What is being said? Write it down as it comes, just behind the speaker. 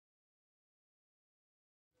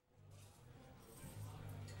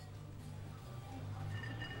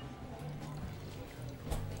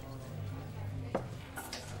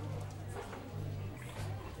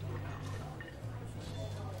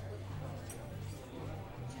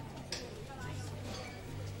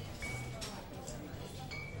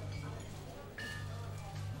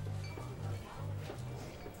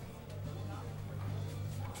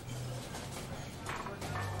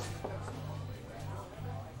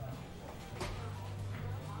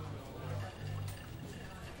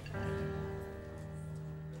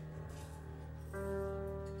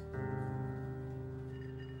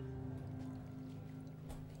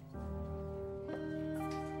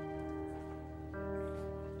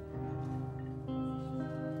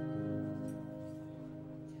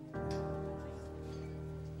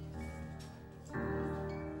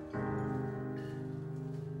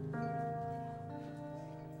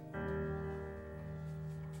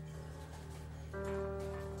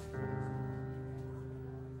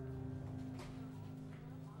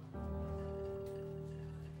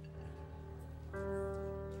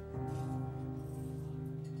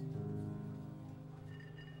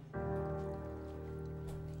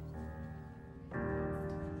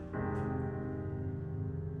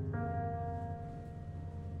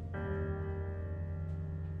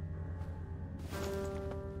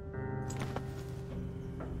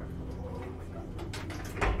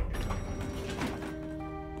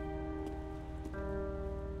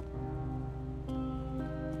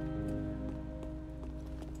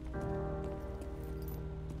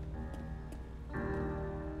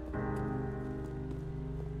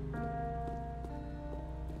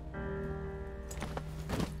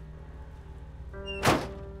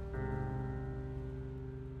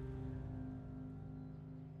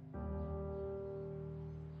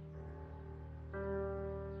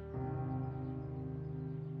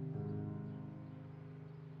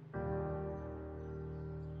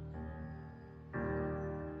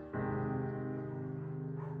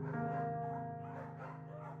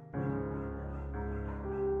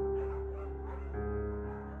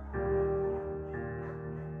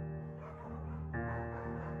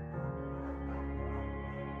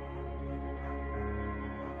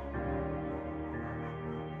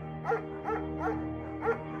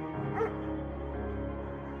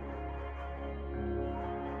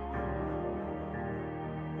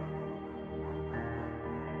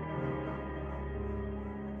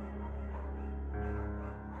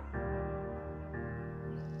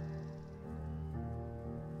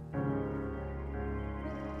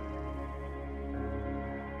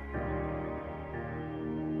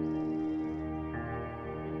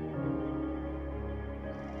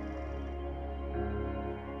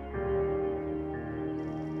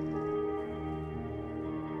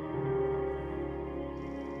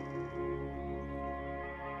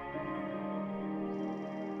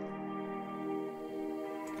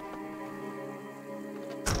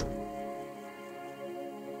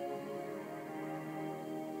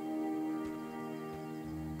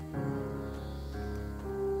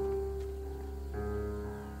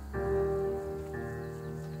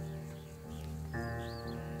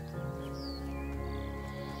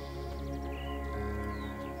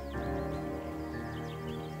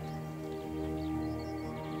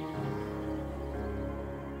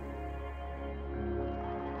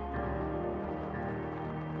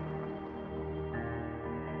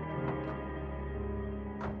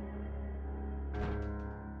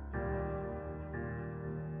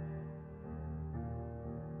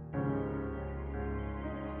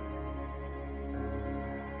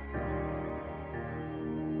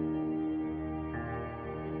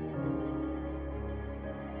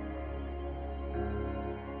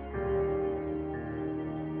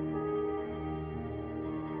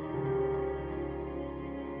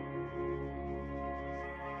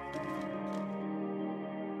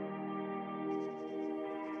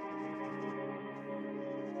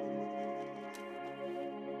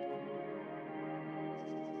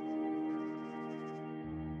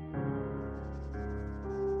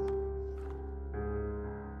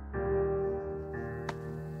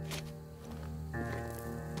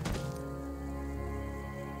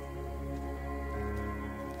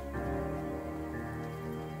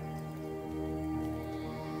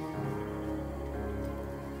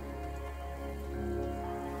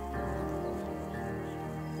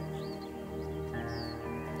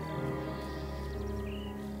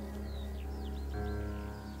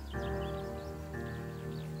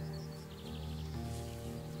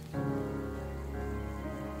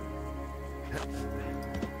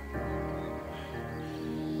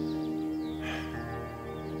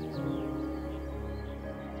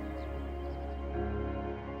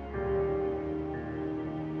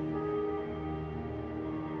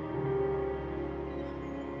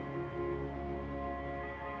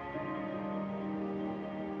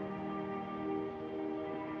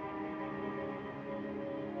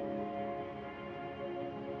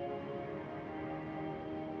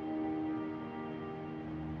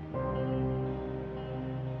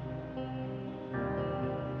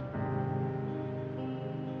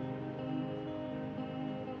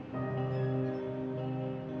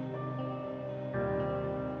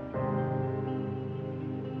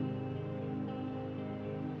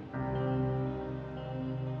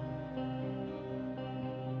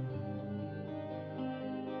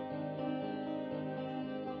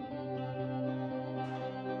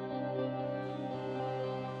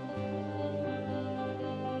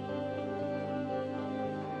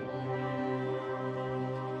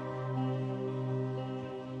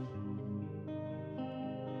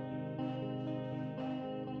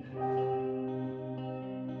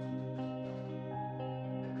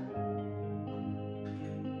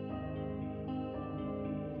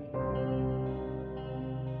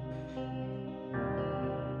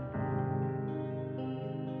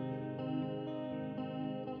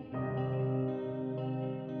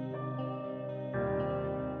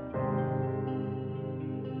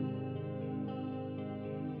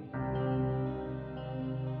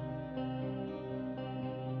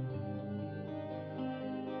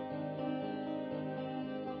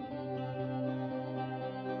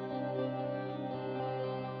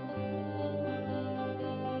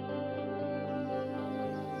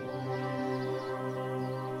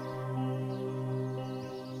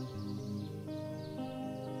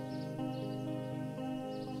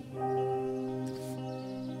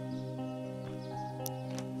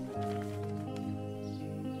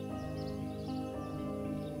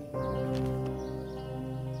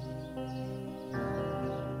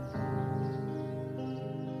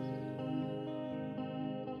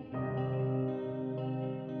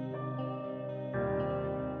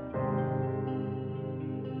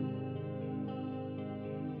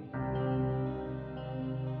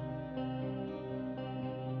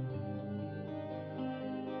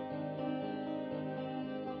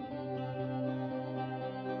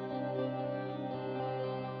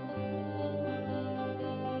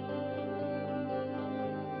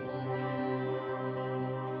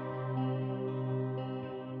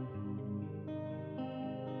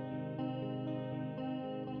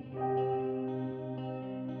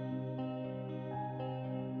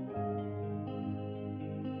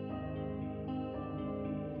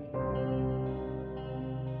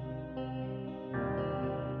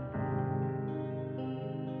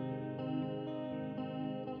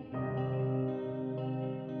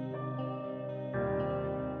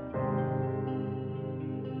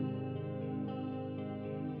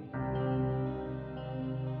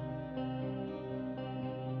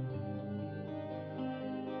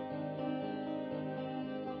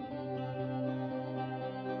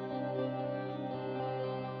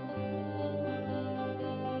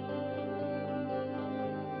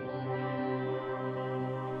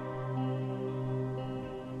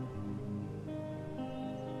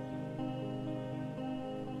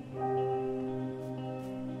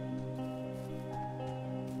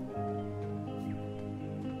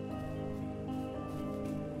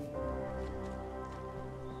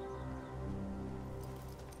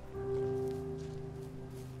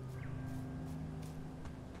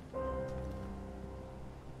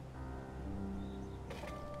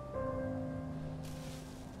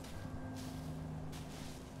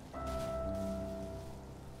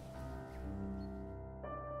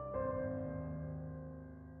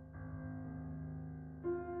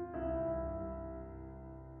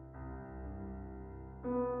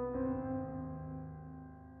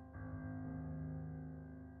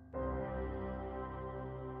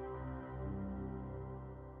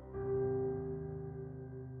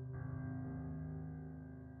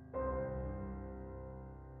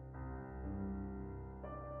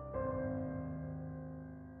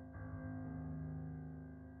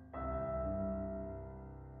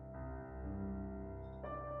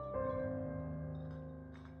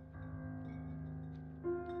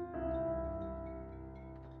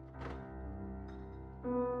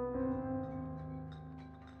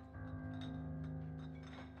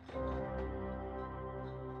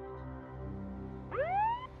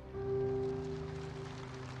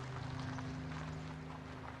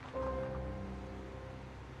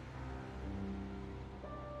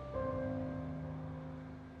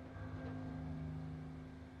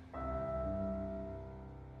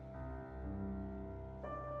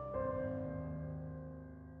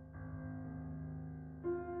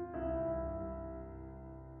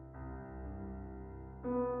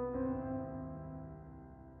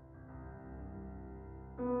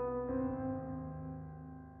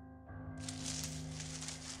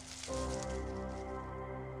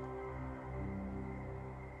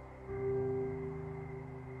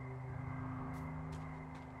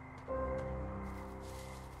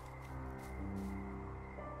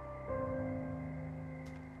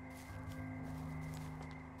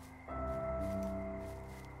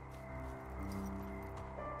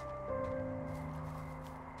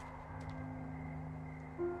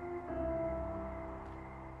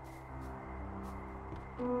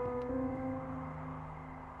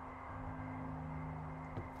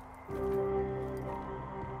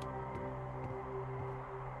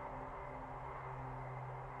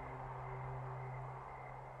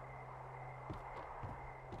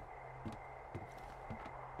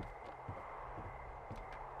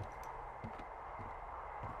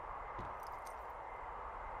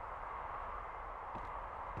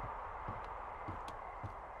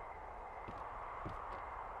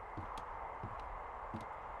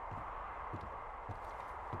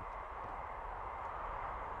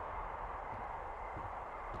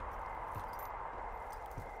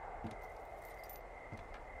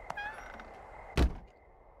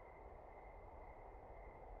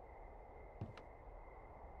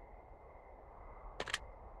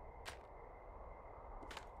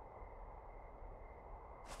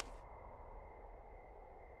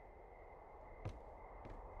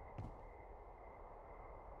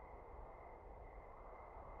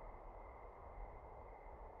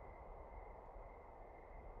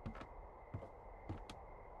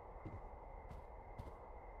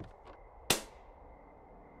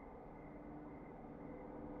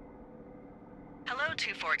Hello,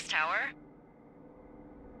 Two Forks Tower.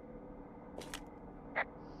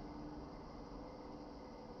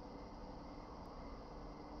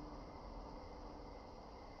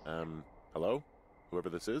 Hello? Whoever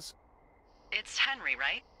this is? It's Henry,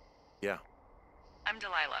 right? Yeah. I'm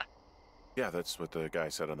Delilah. Yeah, that's what the guy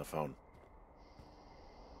said on the phone.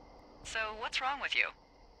 So, what's wrong with you?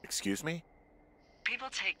 Excuse me? People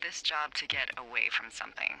take this job to get away from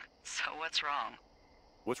something. So what's wrong?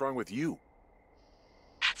 What's wrong with you?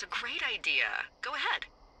 That's a great idea. Go ahead.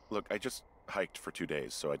 Look, I just hiked for 2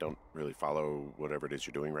 days, so I don't really follow whatever it is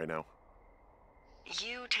you're doing right now.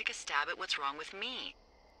 You take a stab at what's wrong with me.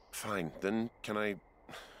 Fine, then can I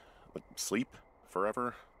sleep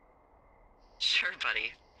forever? Sure,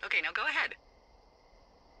 buddy. Okay, now go ahead.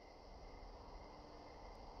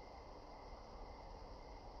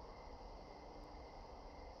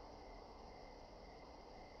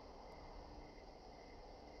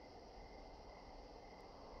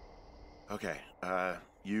 Okay,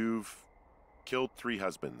 you've killed 3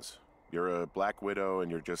 husbands. You're a black widow and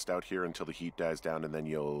you're just out here until the heat dies down and then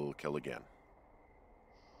you'll kill again.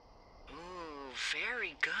 Ooh,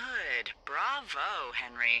 very good. Bravo,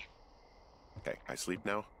 Henry. Okay, I sleep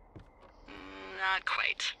now? Not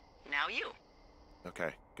quite. Now you.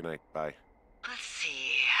 Okay, good night, bye. Let's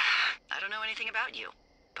see. I don't know anything about you,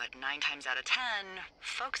 but 9 times out of 10,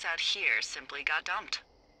 folks out here simply got dumped.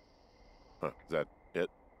 Huh, is that it?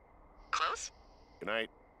 Close? Good night.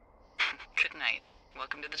 Good night.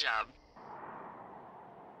 Welcome to the job.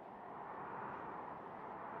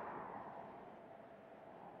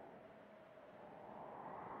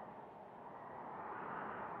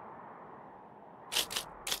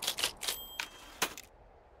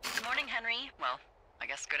 Good morning, Henry. Well, I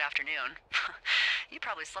guess good afternoon. You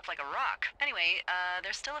probably slept like a rock. Anyway,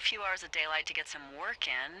 there's still a few hours of daylight to get some work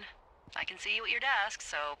in. I can see you at your desk,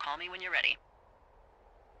 so call me when you're ready.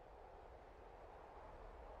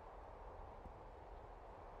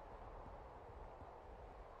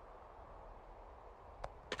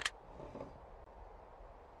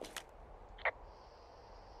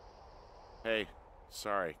 Hey,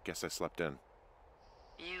 sorry, guess I slept in.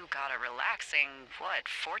 You got a relaxing,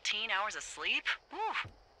 14 hours of sleep?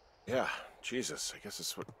 Whew. Yeah, Jesus, I guess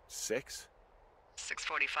it's what, 6?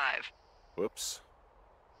 6:45. Whoops.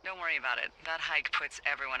 Don't worry about it. That hike puts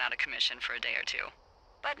everyone out of commission for a day or two.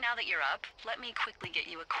 But now that you're up, let me quickly get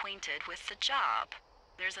you acquainted with the job.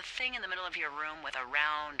 There's a thing in the middle of your room with a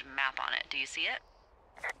round map on it. Do you see it?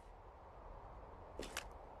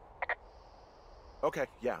 Okay,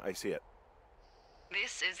 yeah, I see it.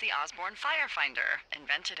 This is the Osborne Firefinder,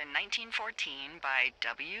 invented in 1914 by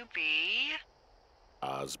W.B.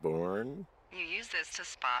 Osborne? You use this to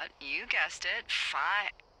spot, you guessed it,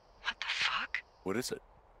 What the fuck? What is it?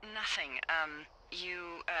 Nothing.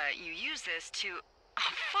 You use this to...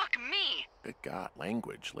 Oh, fuck me! Good God,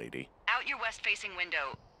 language, lady. Out your west-facing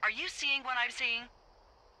window. Are you seeing what I'm seeing?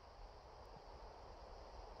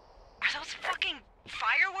 Are those fucking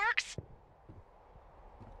fireworks?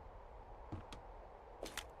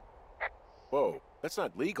 Whoa, that's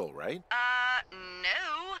not legal, right?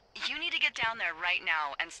 No. You need to get down there right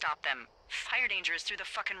now and stop them. Fire danger is through the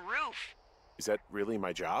fucking roof. Is that really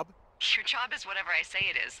my job? Your job is whatever I say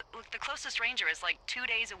it is. Look, the closest ranger is like 2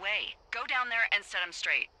 days away. Go down there and set him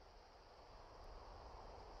straight.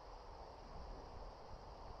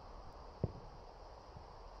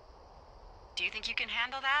 Do you think you can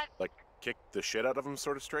handle that? Like, kick the shit out of him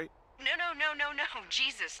sort of straight? No.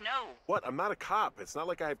 Jesus, no. What? I'm not a cop. It's not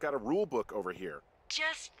like I've got a rule book over here.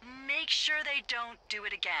 Just make sure they don't do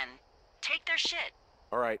it again. Take their shit.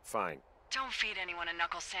 All right, fine. Don't feed anyone a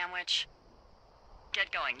knuckle sandwich.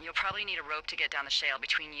 Get going. You'll probably need a rope to get down the shale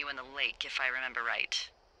between you and the lake, if I remember right.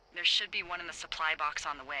 There should be one in the supply box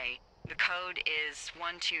on the way. The code is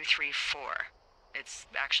 1234. It's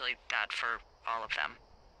actually that for all of them.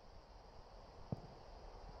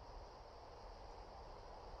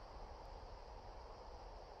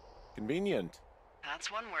 Convenient.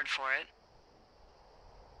 That's one word for it.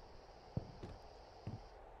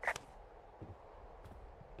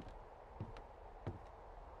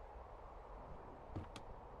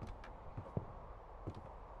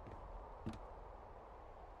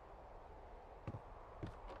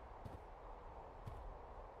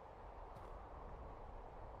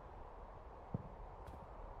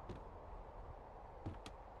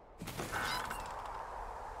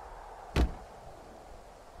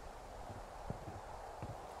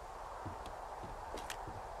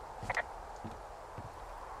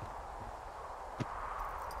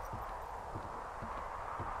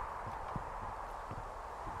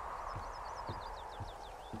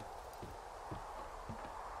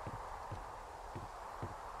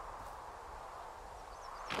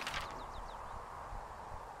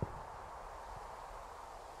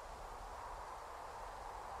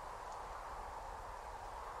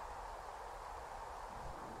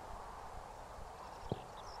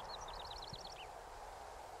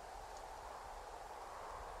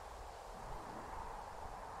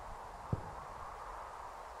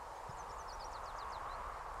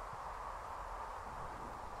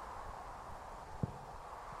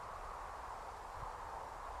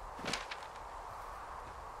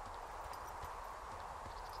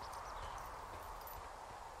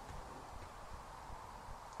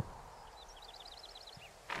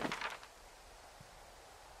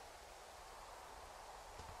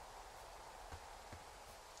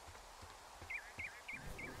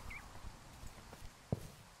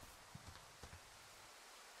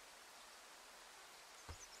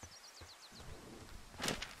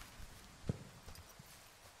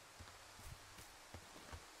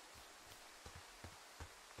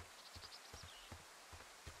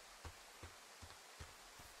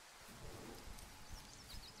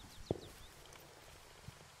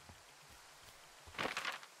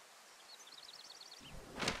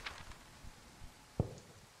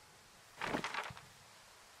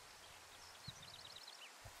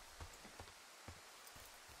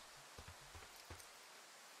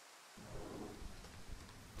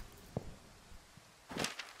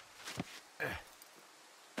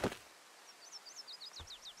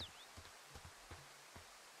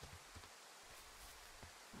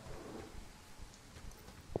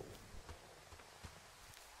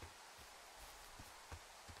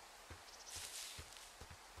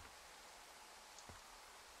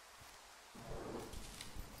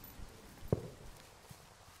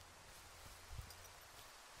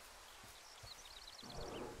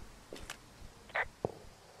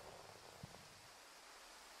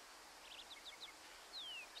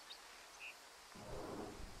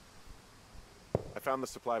 I found the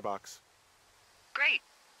supply box. Great.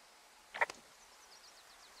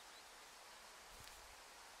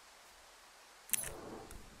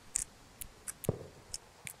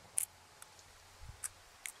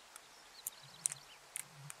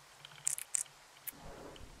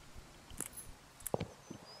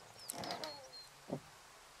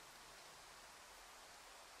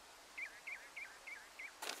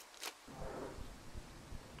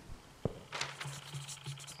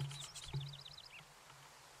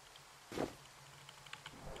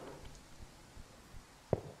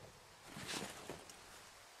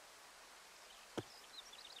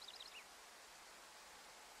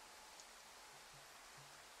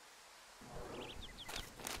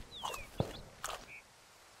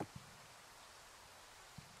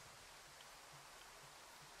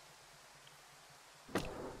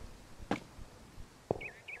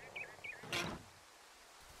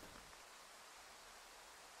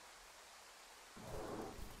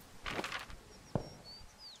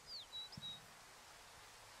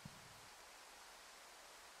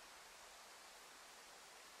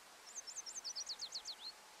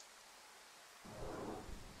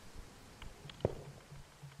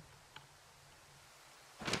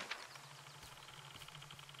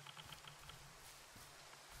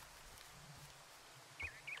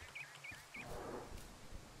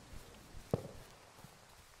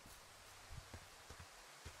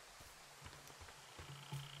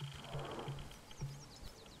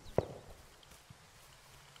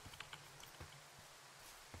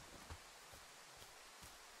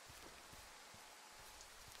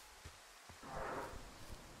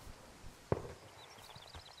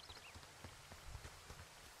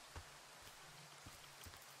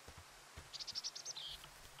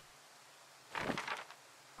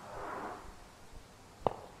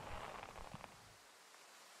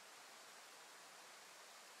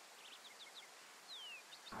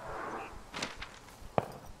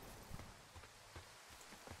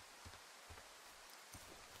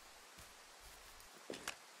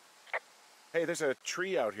 Hey, there's a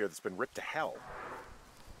tree out here that's been ripped to hell.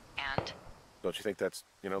 And? Don't you think that's,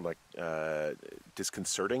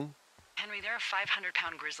 disconcerting? Henry, there are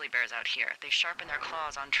 500-pound grizzly bears out here. They sharpen their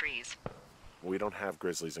claws on trees. We don't have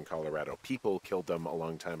grizzlies in Colorado. People killed them a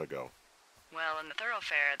long time ago. Well, in the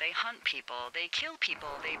thoroughfare, they hunt people, they kill people,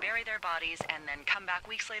 they bury their bodies, and then come back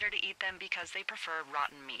weeks later to eat them because they prefer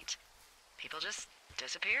rotten meat. People just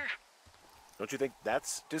disappear. Don't you think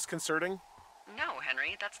that's disconcerting? No,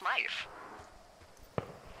 Henry, that's life.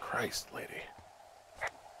 Christ, lady.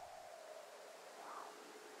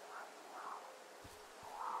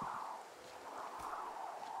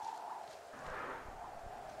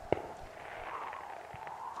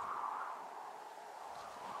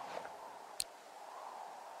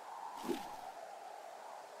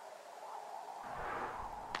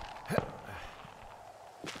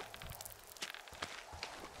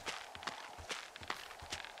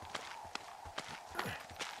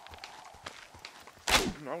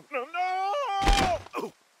 No, no, no!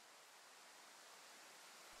 Oh.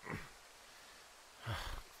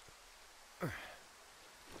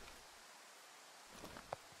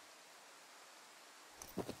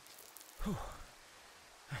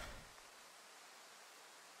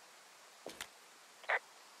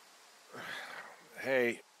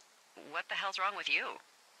 Hey. What the hell's wrong with you?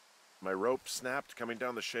 My rope snapped coming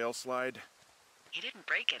down the shale slide. You didn't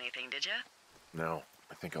break anything, did you? No,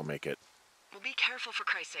 I think I'll make it. Well, be careful for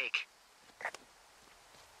Christ's sake.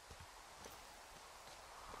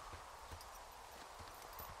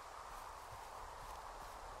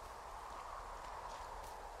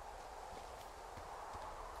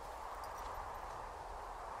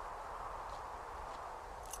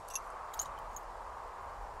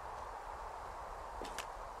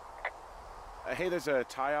 Hey, there's a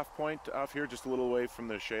tie-off point off here just a little away from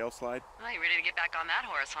the shale slide. Well, you ready to get back on that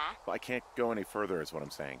horse, huh? Well, I can't go any further is what I'm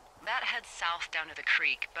saying. That heads south down to the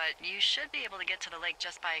creek, but you should be able to get to the lake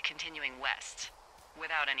just by continuing west.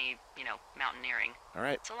 Without any, mountaineering. All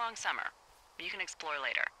right. It's a long summer. You can explore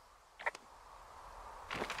later.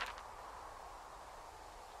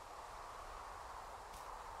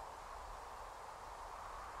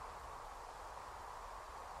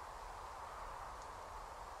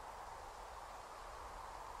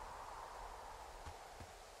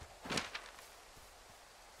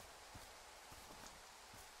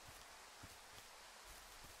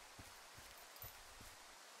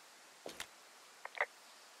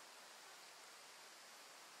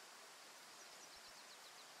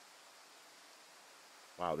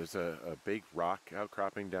 Wow, there's a big rock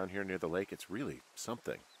outcropping down here near the lake. It's really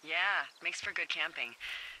something. Yeah, makes for good camping.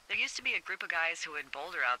 There used to be a group of guys who would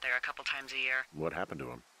boulder out there a couple times a year. What happened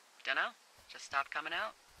to him? Dunno. Just stopped coming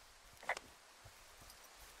out.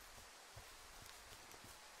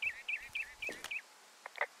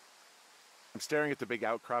 I'm staring at the big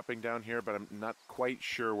outcropping down here, but I'm not quite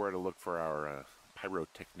sure where to look for our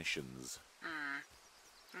pyrotechnicians.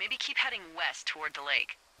 Maybe keep heading west toward the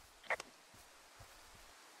lake.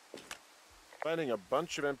 Finding a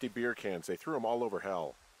bunch of empty beer cans. They threw them all over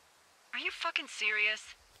hell. Are you fucking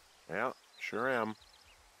serious? Yeah, sure am.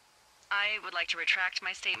 I would like to retract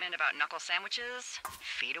my statement about knuckle sandwiches.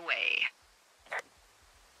 Feet away.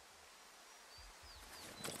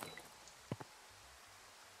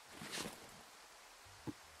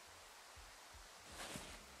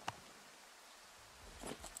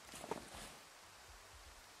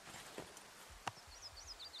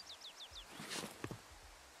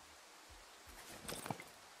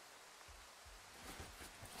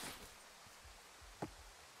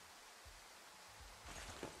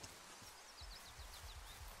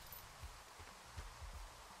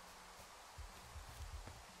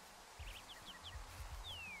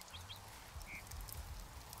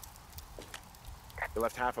 They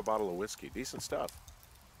left half a bottle of whiskey. Decent stuff.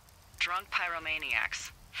 Drunk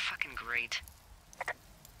pyromaniacs. Fucking great.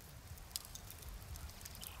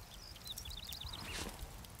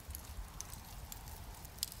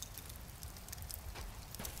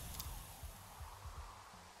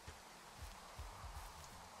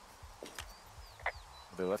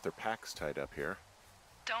 They left their packs tied up here.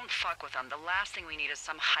 Don't fuck with them. The last thing we need is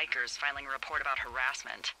some hikers filing a report about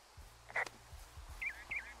harassment.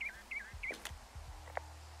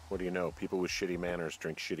 What do you know? People with shitty manners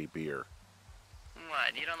drink shitty beer.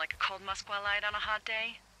 What, you don't like a cold Musquat Light on a hot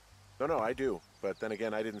day? No, I do. But then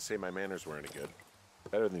again, I didn't say my manners were any good.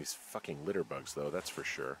 Better than these fucking litter bugs, though, that's for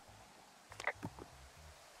sure.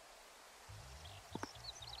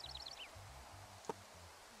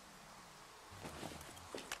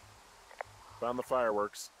 Found the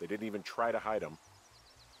fireworks. They didn't even try to hide them.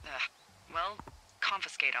 Well,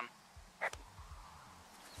 confiscate them.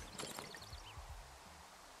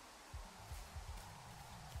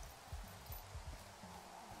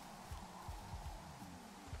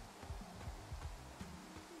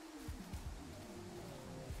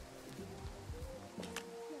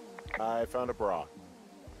 I found a bra.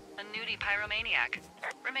 A nudie pyromaniac.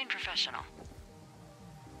 Remain professional.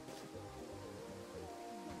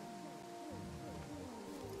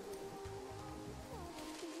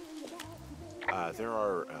 There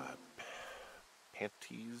are,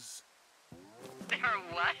 panties? There are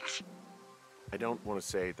what? I don't want to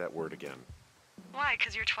say that word again. Why,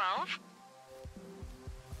 'cause you're 12?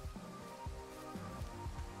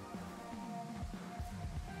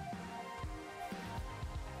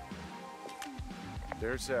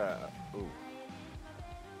 There's a... Ooh.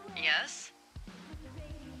 Yes?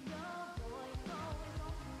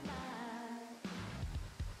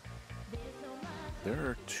 There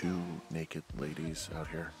are 2 naked ladies out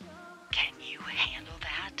here. Can you handle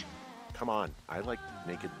that? Come on, I like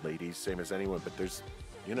naked ladies, same as anyone, but there's,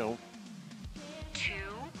 you know... 2?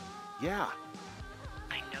 Yeah.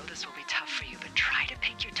 I know this will be tough for you, but try to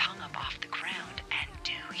pick your tongue up off the ground and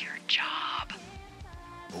do your job.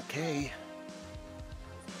 Okay.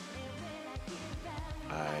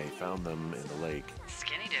 I found them in the lake.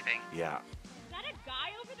 Skinny dipping. Yeah. Is that a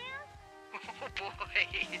guy over there? Oh boy,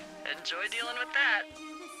 enjoy dealing with that.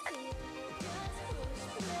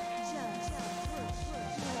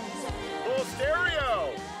 Full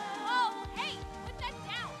stereo! Oh, hey, put that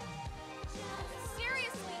down.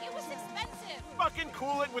 Seriously, it was expensive. Fucking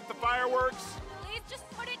cool it with the fireworks! Please just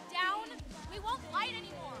put it down. We won't light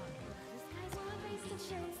anymore.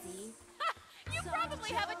 You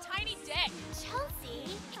probably have a tiny dick.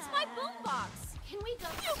 Chelsea? It's my boombox. Can we go?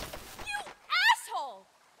 You asshole!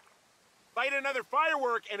 Light another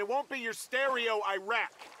firework and it won't be your stereo I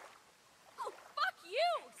wreck. Oh, fuck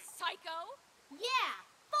you, psycho. Yeah,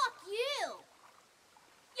 fuck you!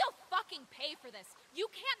 You'll fucking pay for this. You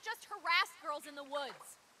can't just harass girls in the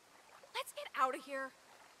woods. Let's get out of here.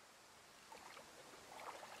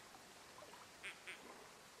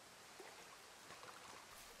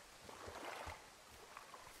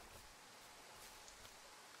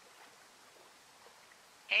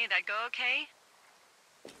 Hey, that go okay?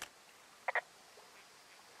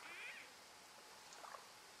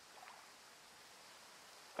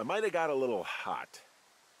 I might have got a little hot.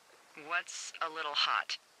 What's a little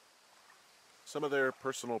hot? Some of their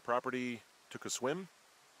personal property took a swim.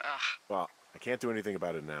 Ugh, Well, I can't do anything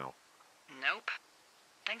about it now. nope.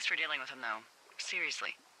 Thanks for dealing with him, though.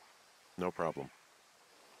 Seriously. No problem.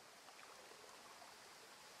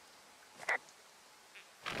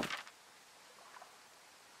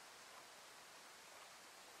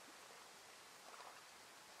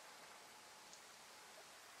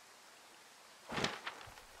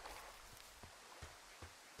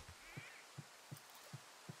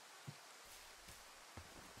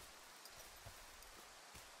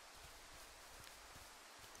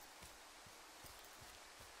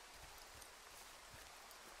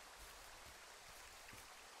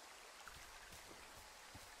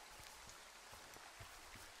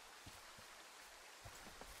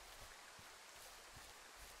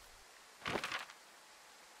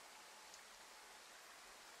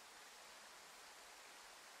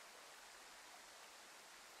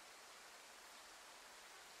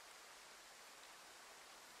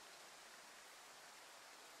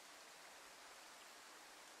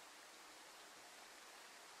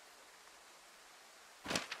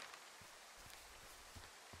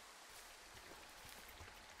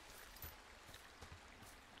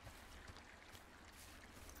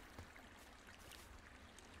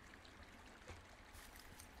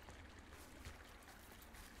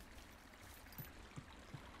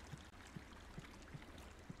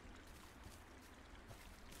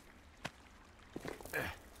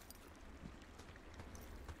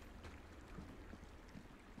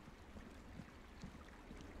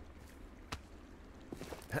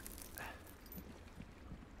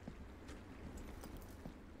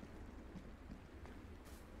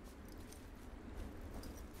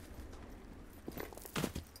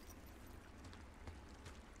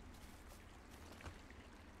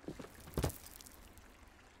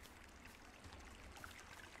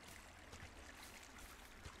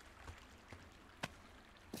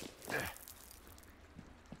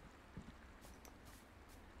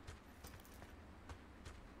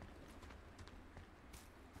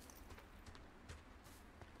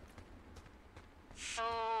 So,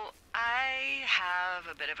 I have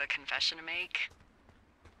a bit of a confession to make.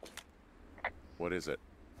 What is it?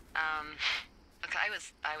 Look,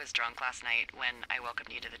 I was drunk last night when I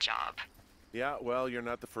welcomed you to the job. Yeah, well, you're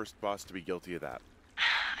not the first boss to be guilty of that.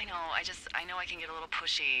 I know, I know I can get a little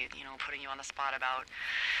pushy, you know, putting you on the spot about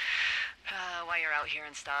why you're out here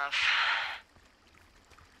and stuff.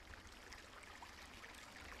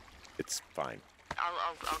 It's fine.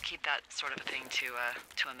 I'll keep that sort of a thing to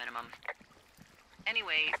a minimum.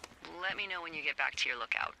 Anyway, let me know when you get back to your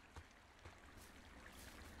lookout.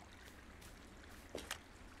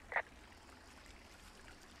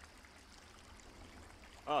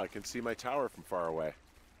 Oh, I can see my tower from far away.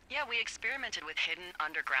 Yeah, we experimented with hidden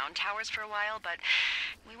underground towers for a while, but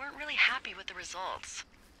we weren't really happy with the results.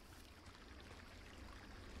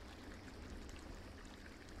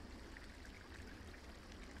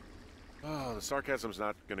 Oh, the sarcasm's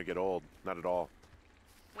not gonna get old. Not at all.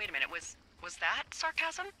 Wait a minute, was that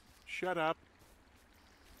sarcasm? Shut up.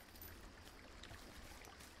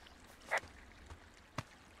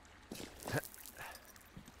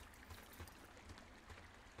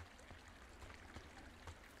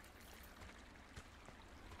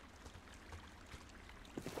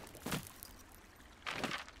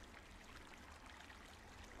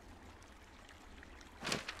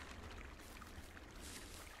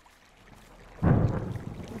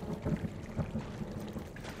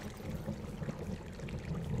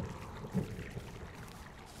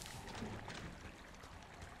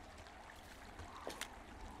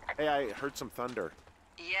 Hey, I heard some thunder.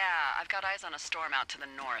 Yeah, I've got eyes on a storm out to the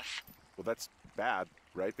north. Well, that's bad,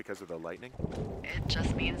 right? Because of the lightning? It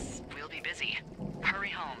just means we'll be busy.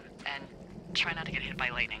 Hurry home, and try not to get hit by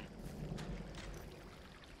lightning.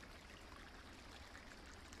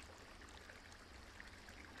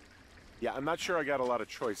 Yeah, I'm not sure I got a lot of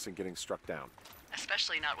choice in getting struck down.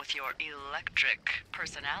 Especially not with your electric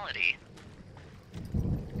personality.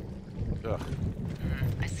 Ugh.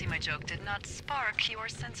 I see my joke did not spark your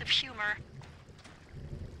sense of humor.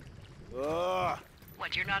 Ugh.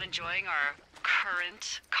 What, you're not enjoying our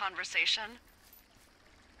current conversation?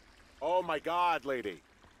 Oh my God, lady.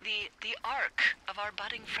 The arc of our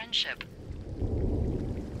budding friendship.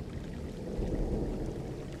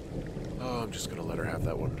 Oh, I'm just gonna let her have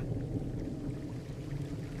that one.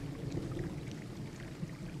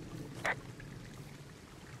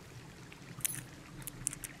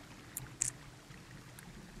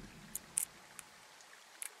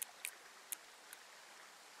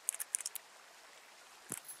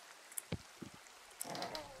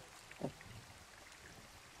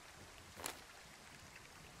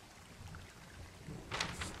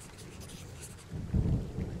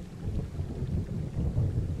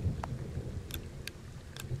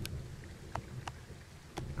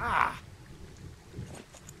 Ah!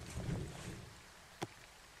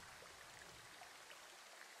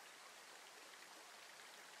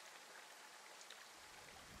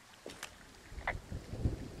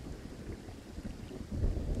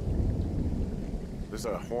 There's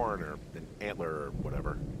a horn or an antler or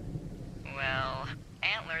whatever. Well,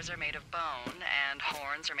 antlers are made of bone, and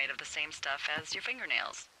horns are made of the same stuff as your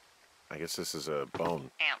fingernails. I guess this is a bone.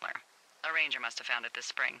 Antler. A ranger must have found it this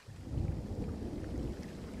spring.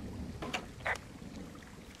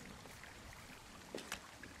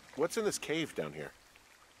 What's in this cave down here?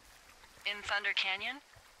 In Thunder Canyon?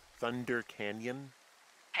 Thunder Canyon?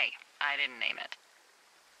 Hey, I didn't name it.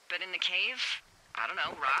 But in the cave, I don't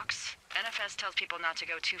know, rocks? NFS tells people not to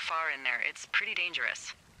go too far in there. It's pretty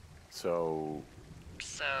dangerous. So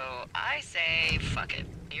I say, fuck it.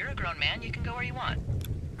 You're a grown man, you can go where you want.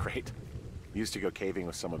 great. Used to go caving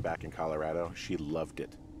with someone back in Colorado. She loved it.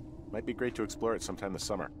 Might be great to explore it sometime this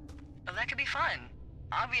summer. Well, that could be fun.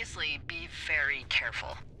 Obviously, be very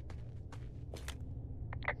careful.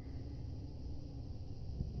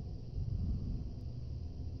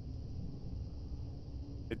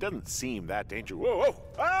 It doesn't seem that dangerous. Whoa, whoa!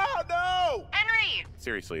 Oh, no! Henry!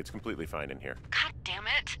 Seriously, it's completely fine in here. God damn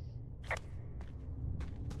it.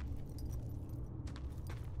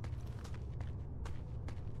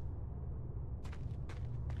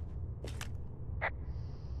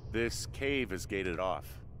 This cave is gated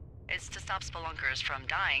off. It's to stop spelunkers from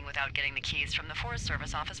dying without getting the keys from the Forest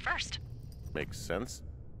Service office first. Makes sense.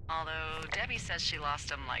 Although Debbie says she lost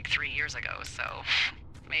them like 3 years ago, so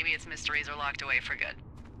maybe its mysteries are locked away for good.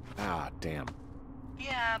 Ah, damn.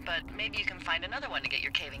 Yeah, but maybe you can find another one to get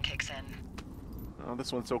your caving kicks in. Oh,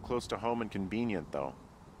 this one's so close to home and convenient, though.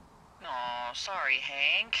 Aw, sorry,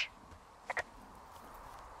 Hank.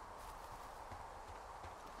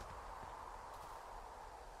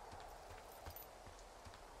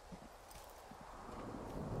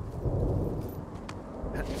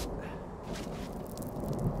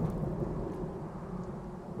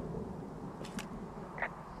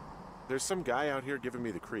 There's some guy out here giving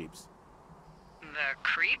me the creeps. The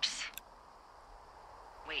creeps?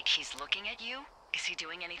 Wait, he's looking at you? Is he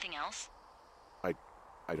doing anything else?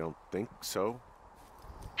 I don't think so.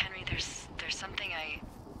 Henry, there's something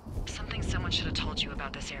something someone should have told you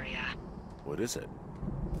about this area. What is it?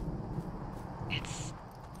 It's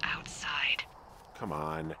outside. Come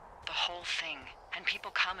on. The whole thing. And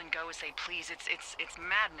people come and go as they please. It's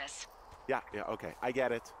madness. Yeah, okay, I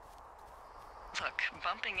get it. Look,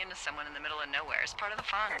 bumping into someone in the middle of nowhere is part of the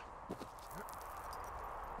fun.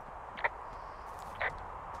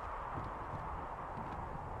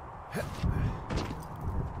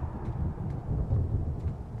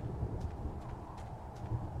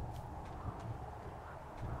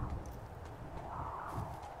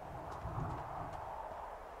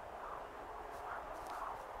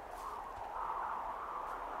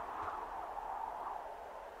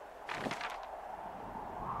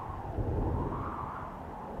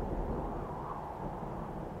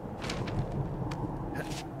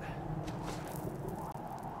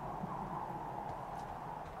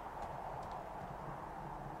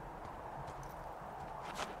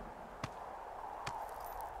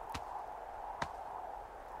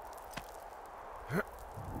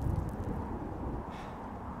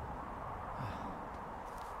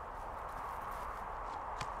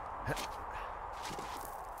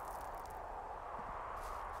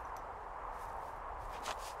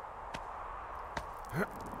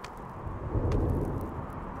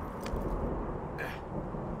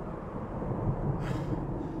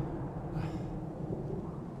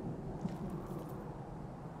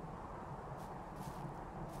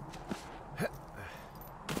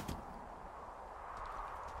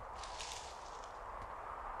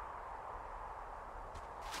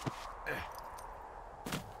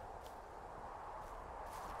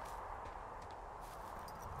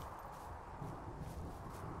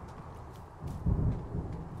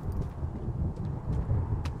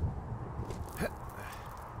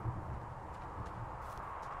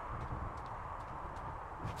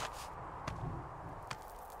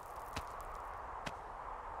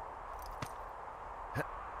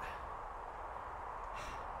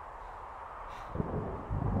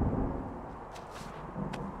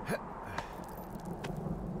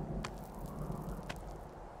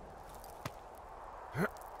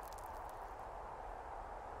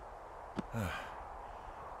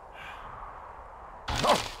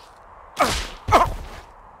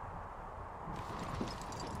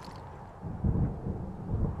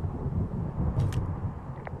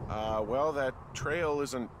 Well, that trail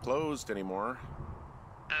isn't closed anymore.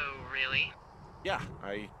 Oh, really? Yeah,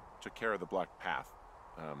 I took care of the blocked path.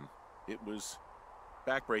 It was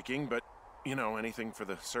backbreaking, but, you know, anything for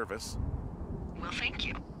the service. Well, thank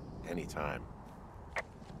you. Anytime.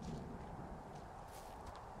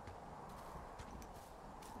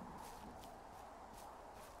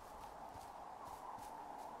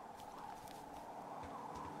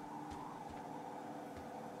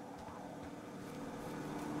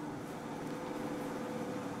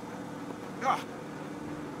 Ah!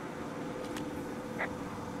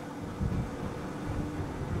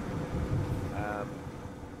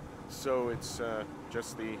 So it's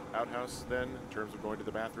just the outhouse then, in terms of going to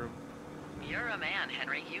the bathroom? You're a man,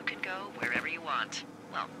 Henry. You can go wherever you want.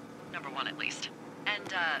 Well, number one at least.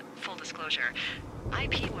 And, full disclosure, I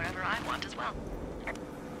pee wherever I want as well.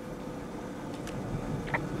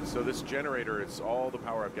 So this generator, it's all the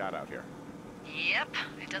power I've got out here. Yep,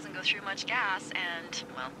 it doesn't go through much gas, and,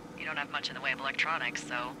 well, you don't have much in the way of electronics,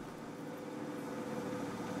 so...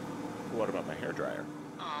 What about my hairdryer?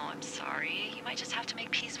 Oh, I'm sorry. You might just have to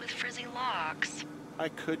make peace with frizzy locks. I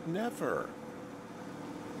could never.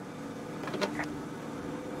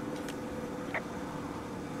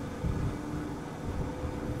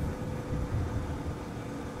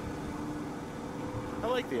 I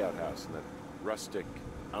like the outhouse in that rustic,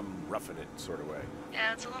 I'm roughing it sort of way.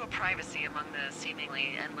 Yeah, it's a little privacy among the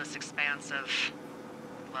seemingly endless expanse of,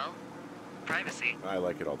 well, privacy. I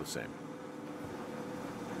like it all the same.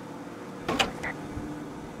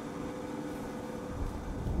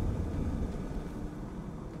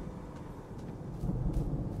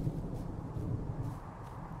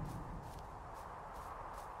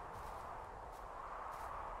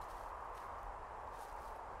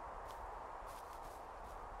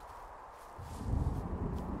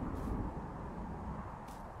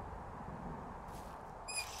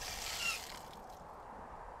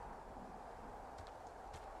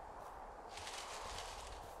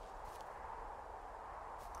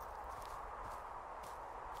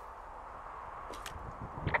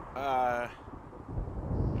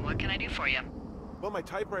 What can I do for you? Well, my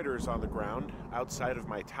typewriter is on the ground, outside of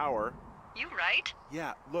my tower. You right?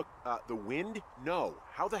 Yeah, look, the wind? No.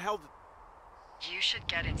 How the hell You should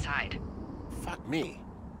get inside. Fuck me.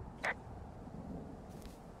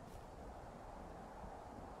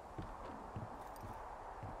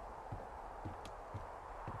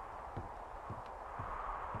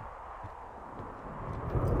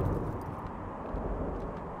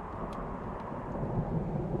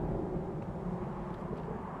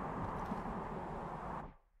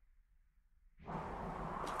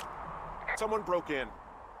 Someone broke in.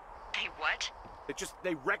 Hey, what?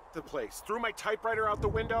 They wrecked the place. Threw my typewriter out the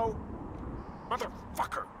window.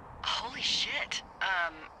 Motherfucker. Holy shit.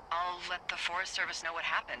 I'll let the Forest Service know what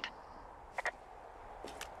happened.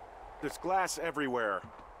 There's glass everywhere.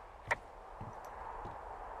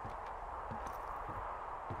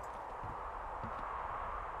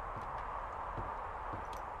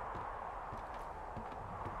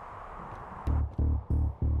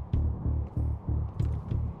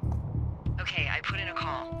 Okay, I put in a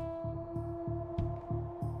call.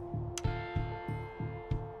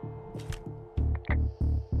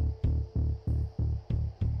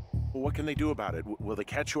 Well, what can they do about it? Will they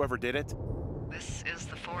catch whoever did it? This is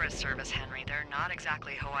the Forest Service, Henry. They're not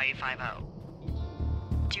exactly Hawaii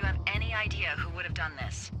Five-0. Do you have any idea who would have done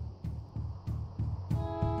this?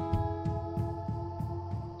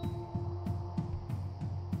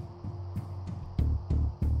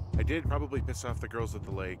 I did probably piss off the girls at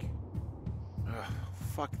the lake. Ugh,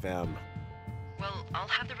 fuck them. Well, I'll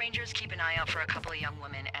have the Rangers keep an eye out for a couple of young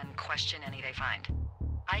women and question any they find.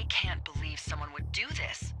 I can't believe someone would do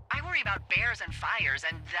this. I worry about bears and fires,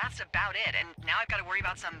 and that's about it. And now I've got to worry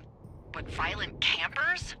about some, violent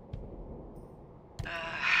campers?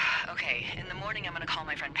 Okay, in the morning I'm gonna call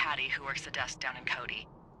my friend Patty, who works the desk down in Cody.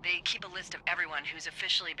 They keep a list of everyone who's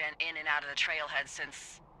officially been in and out of the trailhead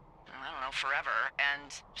since, I don't know, forever,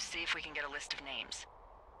 and see if we can get a list of names.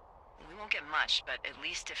 We won't get much, but at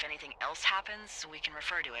least if anything else happens, we can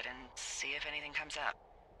refer to it and see if anything comes up.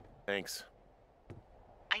 Thanks.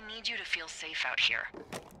 I need you to feel safe out here.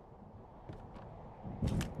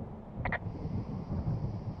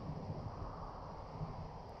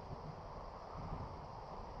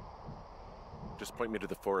 Just point me to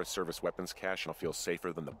the Forest Service weapons cache and I'll feel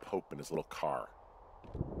safer than the Pope in his little car.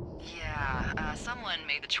 Yeah, someone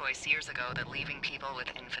made the choice years ago that leaving people with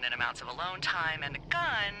infinite amounts of alone time and a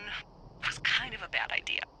gun was kind of a bad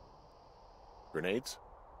idea. Grenades?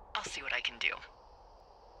 I'll see what I can do.